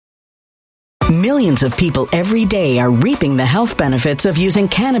Millions of people every day are reaping the health benefits of using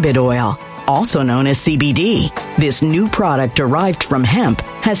cannabis oil, also known as CBD. This new product derived from hemp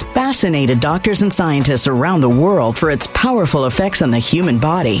has fascinated doctors and scientists around the world for its powerful effects on the human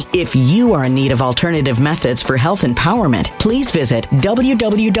body. If you are in need of alternative methods for health empowerment, please visit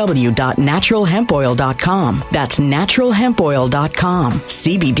www.naturalhempoil.com. That's naturalhempoil.com.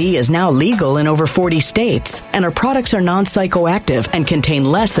 CBD is now legal in over 40 states, and our products are non-psychoactive and contain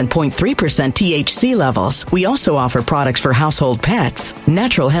less than 0.3% THC levels. We also offer products for household pets.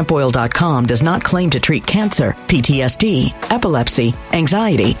 Naturalhempoil.com does not claim to treat cancer, PTSD, epilepsy,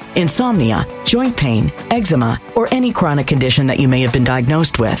 anxiety, insomnia, joint pain, eczema, or any chronic condition that you may have been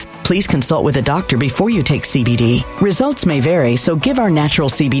diagnosed with. Please consult with a doctor before you take CBD. Results may vary, so give our natural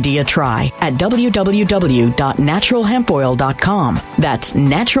CBD a try at www.naturalhempoil.com. That's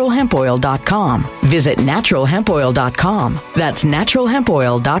naturalhempoil.com. Visit naturalhempoil.com. That's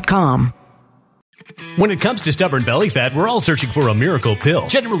naturalhempoil.com. When it comes to stubborn belly fat, we're all searching for a miracle pill.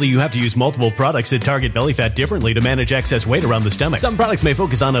 Generally, you have to use multiple products that target belly fat differently to manage excess weight around the stomach. Some products may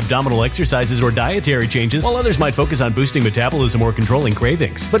focus on abdominal exercises or dietary changes, while others might focus on boosting metabolism or controlling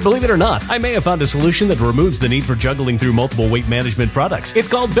cravings. But believe it or not, I may have found a solution that removes the need for juggling through multiple weight management products. It's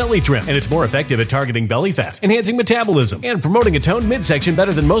called Belly Trim, and it's more effective at targeting belly fat, enhancing metabolism, and promoting a toned midsection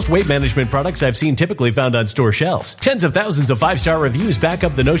better than most weight management products I've seen typically found on store shelves. Tens of thousands of 5-star reviews back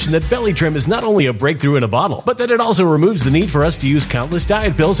up the notion that Belly Trim is not only a breakthrough in a bottle, but that it also removes the need for us to use countless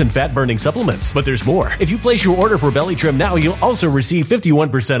diet pills and fat-burning supplements. But there's more. If you place your order for Belly Trim now, you'll also receive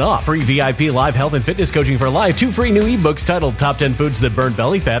 51% off, free VIP live health and fitness coaching for life, 2 free new ebooks titled Top 10 Foods That Burn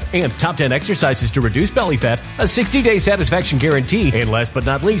Belly Fat and Top 10 Exercises to Reduce Belly Fat, a 60-day satisfaction guarantee, and last but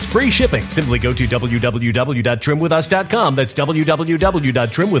not least, free shipping. Simply go to www.trimwithus.com. That's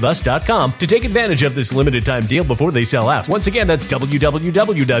www.trimwithus.com to take advantage of this limited time deal before they sell out. Once again, that's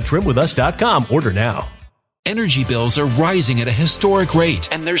www.trimwithus.com. Order now. Energy bills are rising at a historic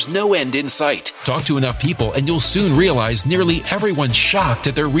rate, and there's no end in sight. Talk to enough people, and you'll soon realize nearly everyone's shocked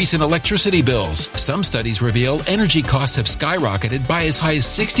at their recent electricity bills. Some studies reveal energy costs have skyrocketed by as high as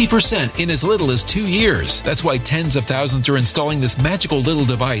 60% in as little as 2 years. That's why tens of thousands are installing this magical little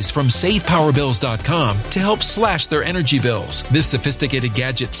device from SavePowerBills.com to help slash their energy bills. This sophisticated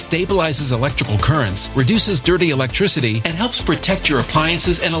gadget stabilizes electrical currents, reduces dirty electricity, and helps protect your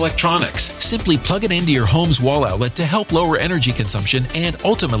appliances and electronics. Simply plug it into your home's wall outlet to help lower energy consumption and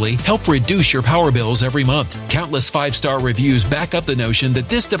ultimately help reduce your power bills every month. Countless 5-star reviews back up the notion that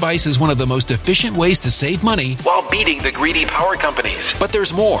this device is one of the most efficient ways to save money while beating the greedy power companies. But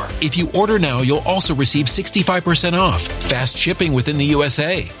there's more. If you order now, you'll also receive 65% off, fast shipping within the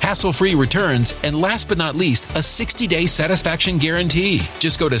USA, hassle-free returns, and last but not least, a 60-day satisfaction guarantee.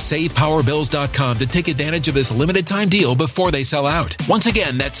 Just go to SavePowerBills.com to take advantage of this limited time deal before they sell out. Once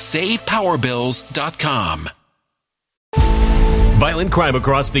again, that's SavePowerBills.com. Violent crime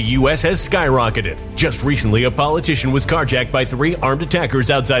across the U.S. has skyrocketed. Just recently, a politician was carjacked by 3 armed attackers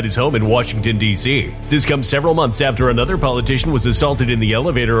outside his home in Washington, D.C. This comes several months after another politician was assaulted in the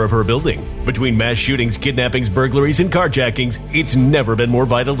elevator of her building. Between mass shootings, kidnappings, burglaries, and carjackings, it's never been more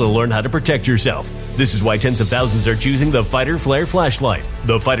vital to learn how to protect yourself. This is why tens of thousands are choosing the Fighter Flare flashlight.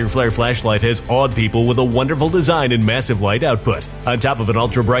 The Fighter Flare flashlight has awed people with a wonderful design and massive light output. On top of an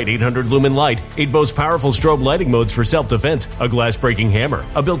ultra-bright 800-lumen light, it boasts powerful strobe lighting modes for self-defense, a glass-breaking hammer,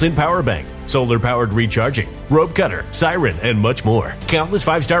 a built-in power bank, solar-powered recharging, rope cutter, siren, and much more. Countless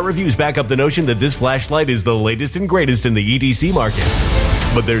 5-star reviews back up the notion that this flashlight is the latest and greatest in the EDC market.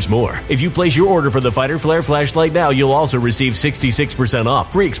 But there's more. If you place your order for the Fighter Flare flashlight now, you'll also receive 66%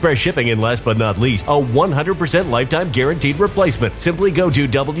 off, free express shipping, and last but not least, a 100% lifetime guaranteed replacement. Simply go to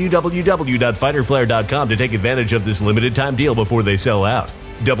www.fighterflare.com to take advantage of this limited time deal before they sell out.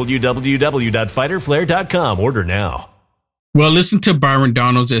 www.fighterflare.com. Order now. Well, listen to Byron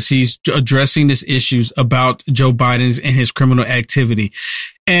Donalds as he's addressing these issues about Joe Biden and his criminal activity.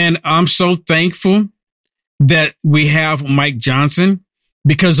 And I'm so thankful that we have Mike Johnson.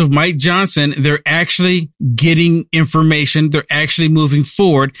 Because of Mike Johnson, they're actually getting information. They're actually moving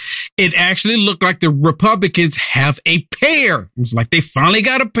forward. It actually looked like the Republicans have a pair. It's like they finally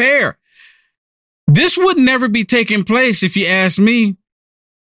got a pair. This would never be taking place, if you ask me,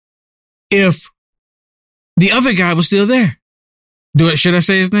 if the other guy was still there. Should I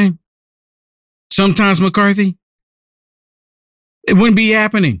say his name? Sometimes McCarthy. It wouldn't be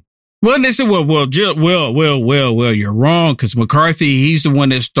happening. Well, they said, well, you're wrong, because McCarthy, he's the one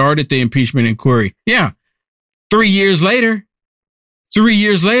that started the impeachment inquiry. Yeah. 3 years later.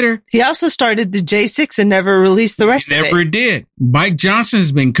 He also started the J6 and never released the rest of it. Never did. Mike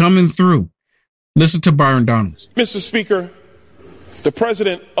Johnson's been coming through. Listen to Byron Donalds. Mr. Speaker, The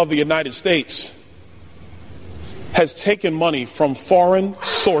President of the United States has taken money from foreign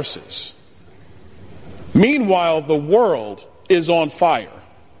sources. Meanwhile, the world is on fire.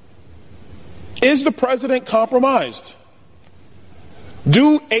 Is the president compromised?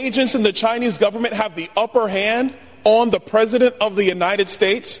 Do agents in the Chinese government have the upper hand on the President of the United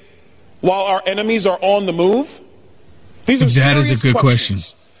States while our enemies are on the move? These are serious a good question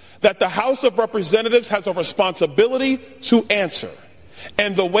that the House of Representatives has a responsibility to answer.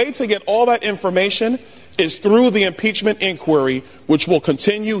 And the way to get all that information is through the impeachment inquiry, which will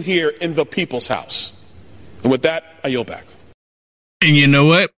continue here in the People's House. And with that, I yield back. And you know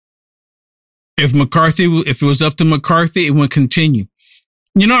what? If it was up to McCarthy, it would continue.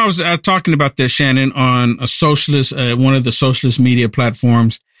 You know, I was talking about this, Shannon, on one of the socialist media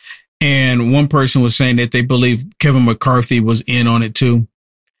platforms. And one person was saying that they believe Kevin McCarthy was in on it too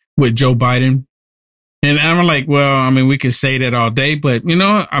with Joe Biden. And I'm like, well, I mean, we could say that all day, but you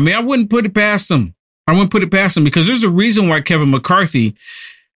know, I mean, I wouldn't put it past them. Because there's a reason why Kevin McCarthy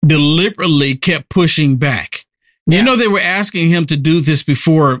deliberately kept pushing back. Yeah. You know, they were asking him to do this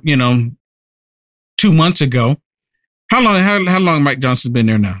before, 2 months ago. How long Mike Johnson's been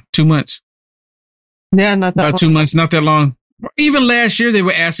there now? 2 months? Yeah, not that long. About 2 months, not that long. Even last year, they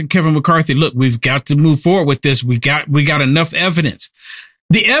were asking Kevin McCarthy, look, we've got to move forward with this. We got enough evidence.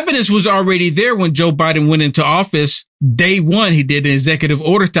 The evidence was already there when Joe Biden went into office. Day one, he did an executive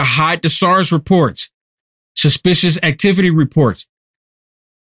order to hide the SARS reports, suspicious activity reports.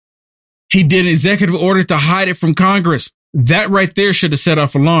 He did an executive order to hide it from Congress. That right there should have set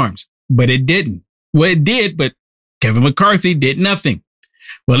off alarms, but it didn't. Well, it did, but Kevin McCarthy did nothing.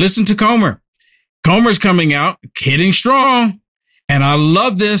 Well, listen to Comer. Comer's coming out, hitting strong. And I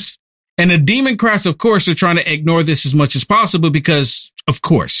love this. And the Democrats, of course, are trying to ignore this as much as possible because, of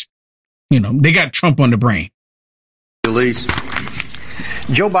course, they got Trump on the brain. Elise,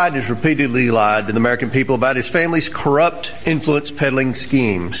 Joe Biden has repeatedly lied to the American people about his family's corrupt influence peddling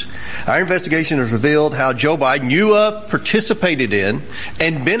schemes. Our investigation has revealed how Joe Biden knew of, participated in,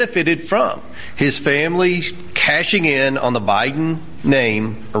 and benefited from his family cashing in on the Biden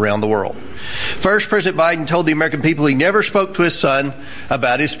name around the world. First, President Biden told the American people he never spoke to his son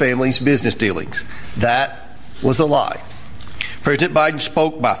about his family's business dealings. That was a lie. President Biden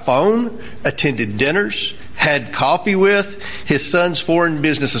spoke by phone, attended dinners, had coffee with his son's foreign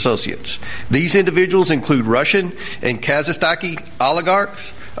business associates. These individuals include Russian and Kazakhstani oligarchs,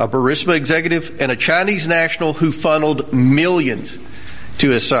 a Burisma executive, and a Chinese national who funneled millions to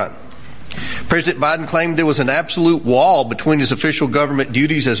his son. President Biden claimed there was an absolute wall between his official government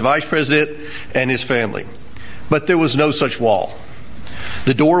duties as vice president and his family. But there was no such wall.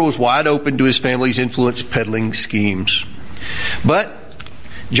 The door was wide open to his family's influence peddling schemes. But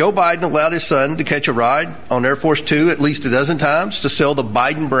Joe Biden allowed his son to catch a ride on Air Force Two at least a dozen times to sell the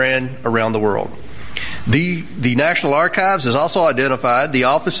Biden brand around the world. The National Archives has also identified the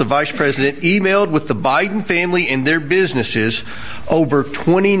Office of Vice President emailed with the Biden family and their businesses over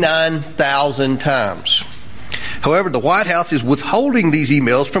 29,000 times. However, the White House is withholding these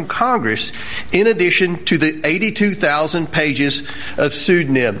emails from Congress in addition to the 82,000 pages of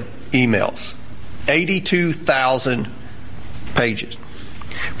pseudonym emails. 82,000 pages.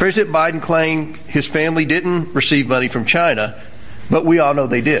 President Biden claimed his family didn't receive money from China, but we all know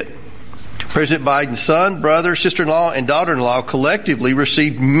they did. President Biden's son, brother, sister-in-law, and daughter-in-law collectively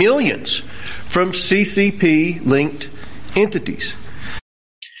received millions from CCP-linked entities.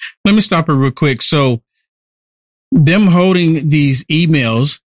 Let me stop it real quick. So them holding these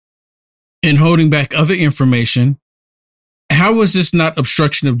emails and holding back other information, how was this not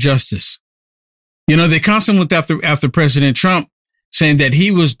obstruction of justice? They constantly went after President Trump, saying that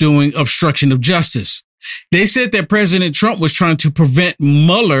he was doing obstruction of justice. They said that President Trump was trying to prevent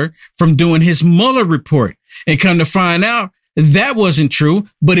Mueller from doing his Mueller report. And come to find out, that wasn't true.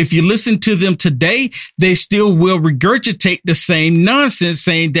 But if you listen to them today, they still will regurgitate the same nonsense,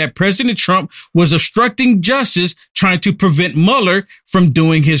 saying that President Trump was obstructing justice, trying to prevent Mueller from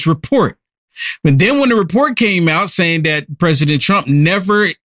doing his report. But then when the report came out saying that President Trump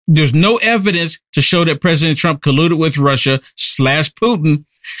there's no evidence to show that President Trump colluded with Russia / Putin,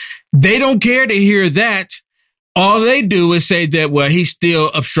 they don't care to hear that. All they do is say that, well, he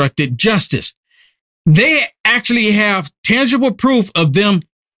still obstructed justice. They actually have tangible proof of them,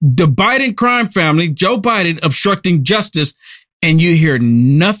 the Biden crime family, Joe Biden, obstructing justice, and you hear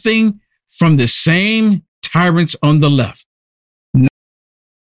nothing from the same tyrants on the left.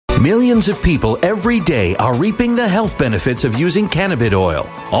 Millions of people every day are reaping the health benefits of using cannabis oil,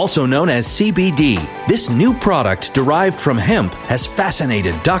 also known as CBD. This new product derived from hemp has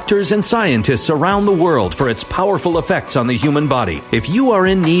fascinated doctors and scientists around the world for its powerful effects on the human body. If you are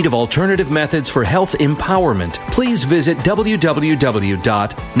in need of alternative methods for health empowerment, please visit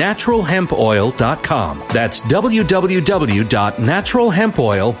www.naturalhempoil.com. That's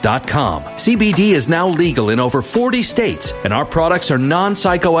www.naturalhempoil.com. CBD is now legal in over 40 states, and our products are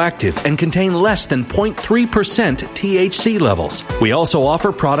non-psychoactive and contain less than 0.3% THC levels. We also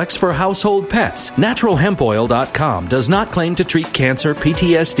offer products for household pets. NaturalHempOil.com does not claim to treat cancer,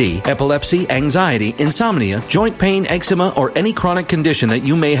 PTSD, epilepsy, anxiety, insomnia, joint pain, eczema, or any chronic condition that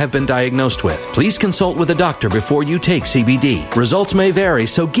you may have been diagnosed with. Please consult with a doctor before you take CBD. Results may vary,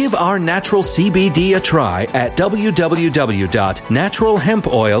 so give our natural CBD a try at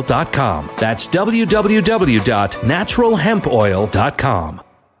www.naturalhempoil.com. That's www.naturalhempoil.com.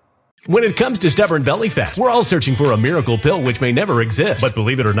 When it comes to stubborn belly fat, we're all searching for a miracle pill which may never exist. But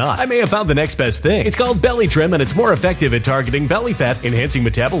believe it or not, I may have found the next best thing. It's called Belly Trim, and it's more effective at targeting belly fat, enhancing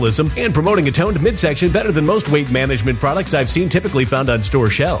metabolism, and promoting a toned midsection better than most weight management products I've seen typically found on store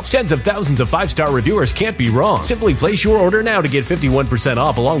shelves. Tens of thousands of 5-star reviewers can't be wrong. Simply place your order now to get 51%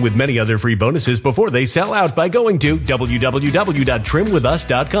 off along with many other free bonuses before they sell out by going to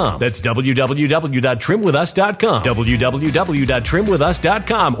www.trimwithus.com. That's www.trimwithus.com.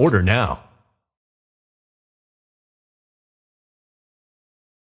 www.trimwithus.com. Order now.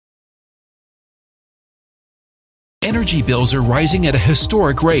 Energy bills are rising at a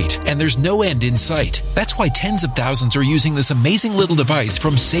historic rate, and there's no end in sight. That's why tens of thousands are using this amazing little device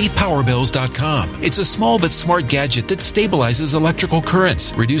from SavePowerBills.com. It's a small but smart gadget that stabilizes electrical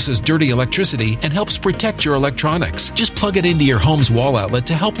currents, reduces dirty electricity, and helps protect your electronics. Just plug it into your home's wall outlet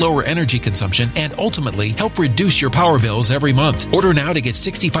to help lower energy consumption and ultimately help reduce your power bills every month. Order now to get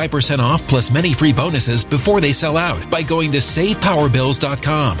 65% off plus many free bonuses before they sell out by going to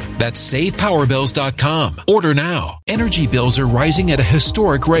SavePowerBills.com. That's SavePowerBills.com. Order now. Energy bills are rising at a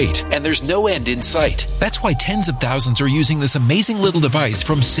historic rate, and there's no end in sight. That's why tens of thousands are using this amazing little device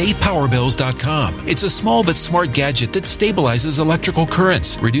from SavePowerBills.com. It's a small but smart gadget that stabilizes electrical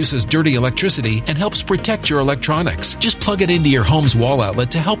currents, reduces dirty electricity, and helps protect your electronics. Just plug it into your home's wall outlet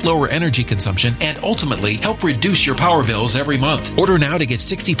to help lower energy consumption and ultimately help reduce your power bills every month. Order now to get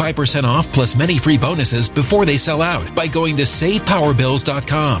 65% off plus many free bonuses before they sell out by going to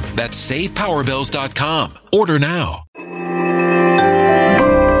SavePowerBills.com. That's SavePowerBills.com. Order now.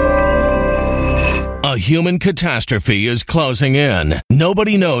 A human catastrophe is closing in.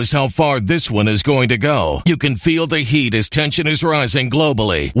 Nobody knows how far this one is going to go. You can feel the heat as tension is rising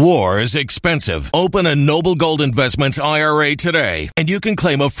globally. War is expensive. Open a Noble Gold Investments IRA today, and you can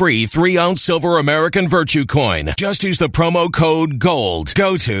claim a free 3-ounce silver American Virtue coin. Just use the promo code GOLD.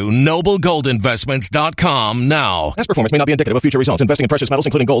 Go to noblegoldinvestments.com now. Past performance may not be indicative of future results. Investing in precious metals,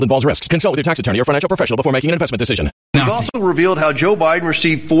 including gold, involves risks. Consult with your tax attorney or financial professional before making an investment decision. We've also revealed how Joe Biden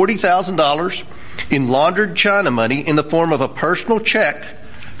received $40,000 in laundered China money in the form of a personal check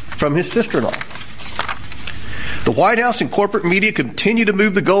from his sister-in-law. The White House and corporate media continue to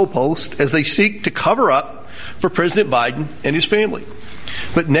move the goalpost as they seek to cover up for President Biden and his family.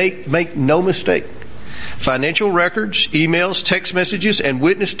 But make no mistake, financial records, emails, text messages, and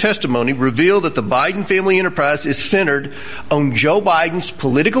witness testimony reveal that the Biden family enterprise is centered on Joe Biden's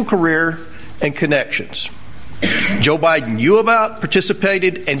political career and connections. Joe Biden knew about,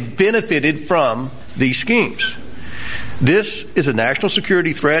 participated, and benefited from these schemes. This is a national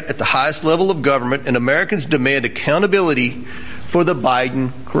security threat at the highest level of government, and Americans demand accountability for the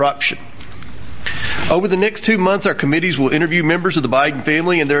Biden corruption. Over the next 2 months, our committees will interview members of the Biden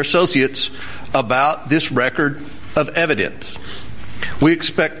family and their associates about this record of evidence. We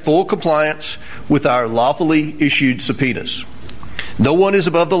expect full compliance with our lawfully issued subpoenas. No one is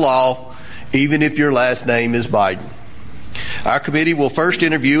above the law, even if your last name is Biden. Our committee will first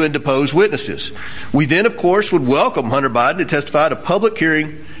interview and depose witnesses. We then, of course, would welcome Hunter Biden to testify at a public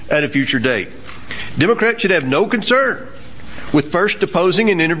hearing at a future date. Democrats should have no concern with first deposing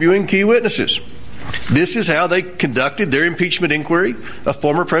and interviewing key witnesses. This is how they conducted their impeachment inquiry of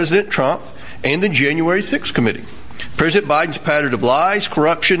former President Trump and the January 6th committee. President Biden's pattern of lies,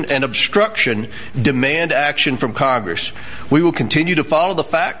 corruption, and obstruction demand action from Congress. We will continue to follow the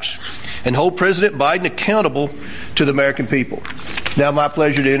facts and hold President Biden accountable to the American people. It's now my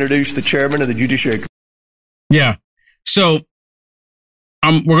pleasure to introduce the chairman of the Judiciary Committee. Yeah. So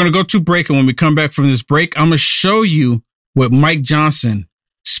we're going to go to break. And when we come back from this break, I'm going to show you what Mike Johnson,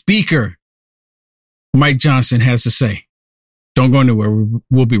 Speaker Mike Johnson, has to say. Don't go anywhere.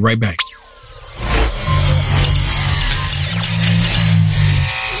 We'll be right back.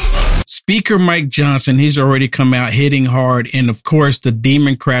 Speaker Mike Johnson, he's already come out hitting hard. And of course, the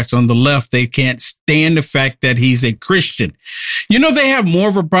Democrats on the left, they can't stand the fact that he's a Christian. You know, they have more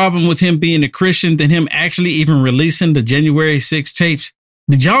of a problem with him being a Christian than him actually even releasing the January 6 tapes.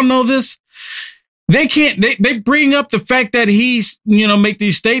 Did y'all know this? They bring up the fact that he's, make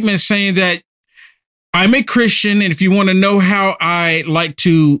these statements saying that I'm a Christian, and if you want to know how I like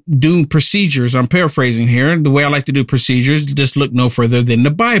to do procedures, I'm paraphrasing here, the way I like to do procedures, just look no further than the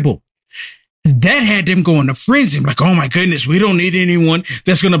Bible. That had them going to frenzy. I'm like, oh my goodness, we don't need anyone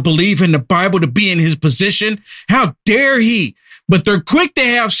that's going to believe in the Bible to be in his position. How dare he? But they're quick to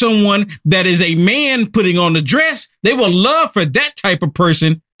have someone that is a man putting on the dress. They will love for that type of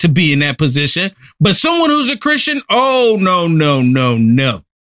person to be in that position. But someone who's a Christian, oh, no.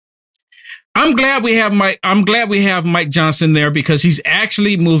 I'm glad we have Mike Johnson there because he's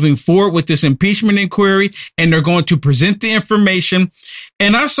actually moving forward with this impeachment inquiry, and they're going to present the information.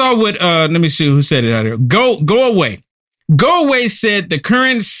 And I saw what, let me see who said it out here. Go away. Go away said the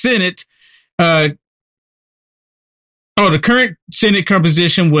current Senate, the current Senate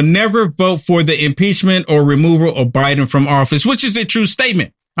composition will never vote for the impeachment or removal of Biden from office, which is a true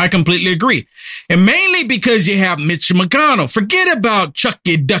statement. I completely agree. And mainly because you have Mitch McConnell. Forget about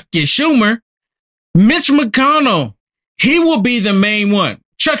Chucky Ducky Schumer. Mitch McConnell, he will be the main one.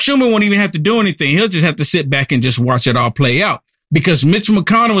 Chuck Schumer won't even have to do anything. He'll just have to sit back and just watch it all play out. Because Mitch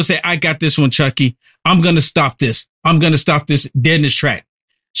McConnell will say, I got this one, Chucky. I'm going to stop this. I'm going to stop this dead in its track.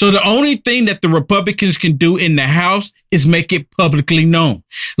 So the only thing that the Republicans can do in the House is make it publicly known.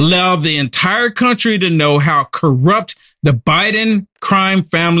 Allow the entire country to know how corrupt the Biden crime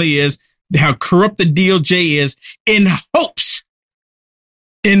family is, how corrupt the DOJ is, in hopes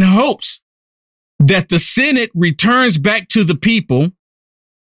that the Senate returns back to the people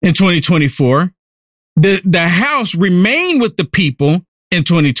in 2024. The House remain with the people in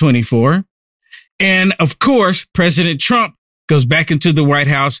 2024. And of course, President Trump goes back into the White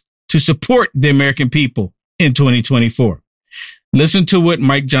House to support the American people in 2024. Listen to what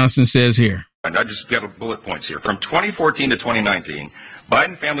Mike Johnson says here. I just got bullet points here. From 2014 to 2019,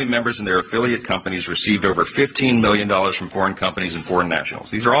 Biden family members and their affiliate companies received over $15 million from foreign companies and foreign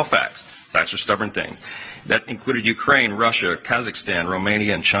nationals. These are all facts. Facts are stubborn things. That included Ukraine, Russia, Kazakhstan,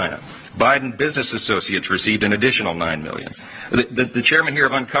 Romania, and China. Biden business associates received an additional $9 million. The chairman here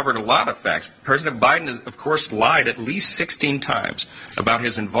have uncovered a lot of facts. President Biden has, of course, lied at least 16 times about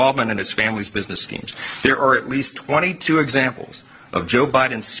his involvement in his family's business schemes. There are at least 22 examples of Joe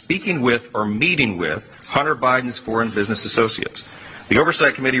Biden speaking with or meeting with Hunter Biden's foreign business associates. The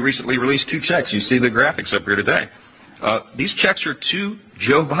Oversight Committee recently released 2 checks. You see the graphics up here today. These checks are to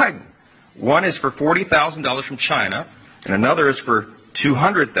Joe Biden. One is for $40,000 from China, and another is for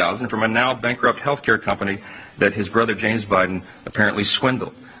 $200,000 from a now bankrupt healthcare company that his brother James Biden apparently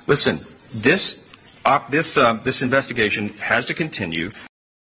swindled. Listen, this investigation has to continue.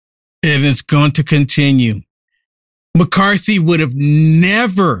 And it's going to continue. McCarthy would have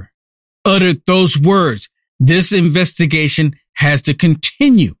never uttered those words. This investigation has to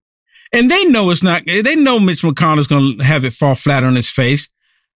continue. And they know they know Mitch McConnell's going to have it fall flat on his face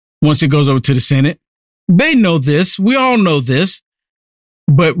once it goes over to the Senate. They know this. We all know this.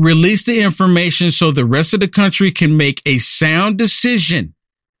 But release the information so the rest of the country can make a sound decision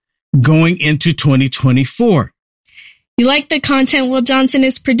going into 2024. You like the content Will Johnson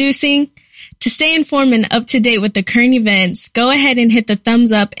is producing? To stay informed and up to date with the current events, go ahead and hit the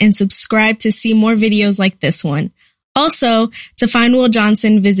thumbs up and subscribe to see more videos like this one. Also, to find Will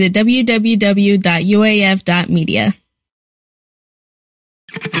Johnson, visit www.uaf.media.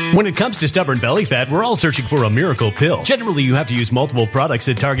 When it comes to stubborn belly fat, we're all searching for a miracle pill. Generally, you have to use multiple products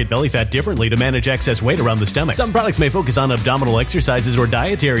that target belly fat differently to manage excess weight around the stomach. Some products may focus on abdominal exercises or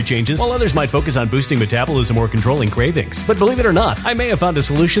dietary changes, while others might focus on boosting metabolism or controlling cravings. But believe it or not, I may have found a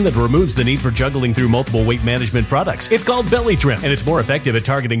solution that removes the need for juggling through multiple weight management products. It's called Belly Trim, and it's more effective at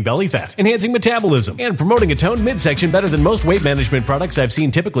targeting belly fat, enhancing metabolism, and promoting a toned midsection better than most weight management products I've seen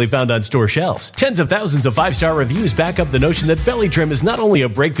typically found on store shelves. Tens of thousands of 5-star reviews back up the notion that Belly Trim is not only a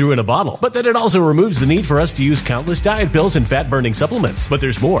breakthrough in a bottle, but that it also removes the need for us to use countless diet pills and fat-burning supplements. But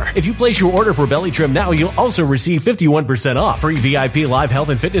there's more. If you place your order for Belly Trim now, you'll also receive 51% off, free VIP live health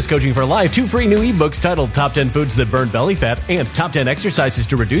and fitness coaching for life, 2 free new ebooks titled Top 10 Foods That Burn Belly Fat and Top 10 Exercises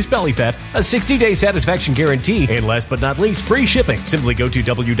to Reduce Belly Fat, a 60-day satisfaction guarantee, and last but not least, free shipping. Simply go to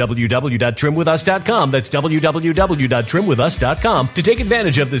www.trimwithus.com. That's www.trimwithus.com to take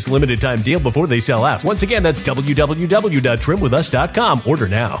advantage of this limited time deal before they sell out. Once again, that's www.trimwithus.com. Order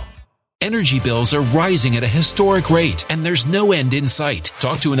now. Energy bills are rising at a historic rate, and there's no end in sight.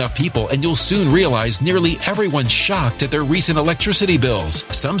 Talk to enough people, and you'll soon realize nearly everyone's shocked at their recent electricity bills.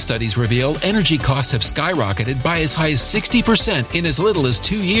 Some studies reveal energy costs have skyrocketed by as high as 60% in as little as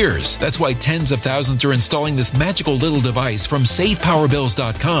 2 years. That's why tens of thousands are installing this magical little device from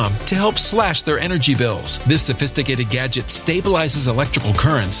SavePowerBills.com to help slash their energy bills. This sophisticated gadget stabilizes electrical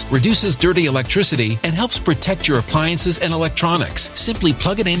currents, reduces dirty electricity, and helps protect your appliances and electronics. Simply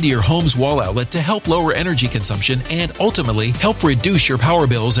plug it into your home's wall outlet to help lower energy consumption and ultimately help reduce your power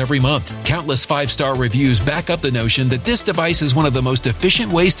bills every month. Countless 5-star reviews back up the notion that this device is one of the most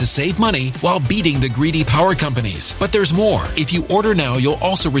efficient ways to save money while beating the greedy power companies. But there's more. If you order now, you'll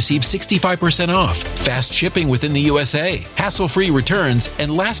also receive 65% off, fast shipping within the USA, hassle-free returns,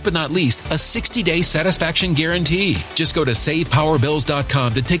 and last but not least, a 60-day satisfaction guarantee. Just go to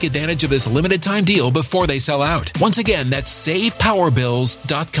SavePowerBills.com to take advantage of this limited time deal before they sell out. Once again, that's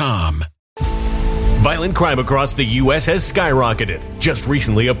SavePowerBills.com. Violent crime across the U.S. has skyrocketed. Just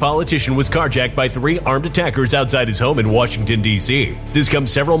recently, a politician was carjacked by 3 armed attackers outside his home in Washington, D.C. This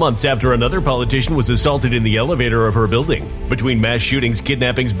comes several months after another politician was assaulted in the elevator of her building. Between mass shootings,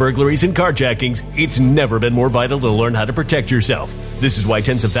 kidnappings, burglaries, and carjackings, it's never been more vital to learn how to protect yourself. This is why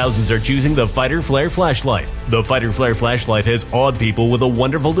tens of thousands are choosing the Fighter Flare flashlight. The Fighter Flare flashlight has awed people with a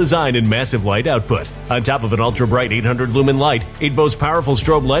wonderful design and massive light output. On top of an ultra-bright 800 lumen light, it boasts powerful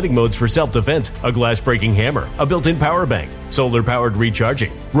strobe lighting modes for self-defense, a glass-breaking hammer, a built-in power bank, solar-powered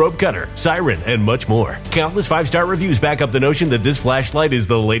recharging, rope cutter, siren, and much more. Countless 5-star reviews back up the notion that this flashlight is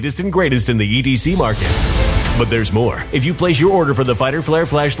the latest and greatest in the EDC market. But there's more. If you place your order for the Fighter Flare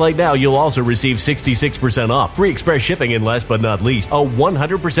flashlight now, you'll also receive 66% off, free express shipping, and last but not least, a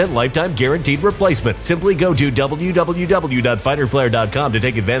 100% lifetime guaranteed replacement. Simply go to www.fighterflare.com to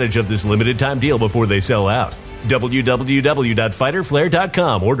take advantage of this limited time deal before they sell out.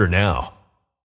 www.fighterflare.com. Order now.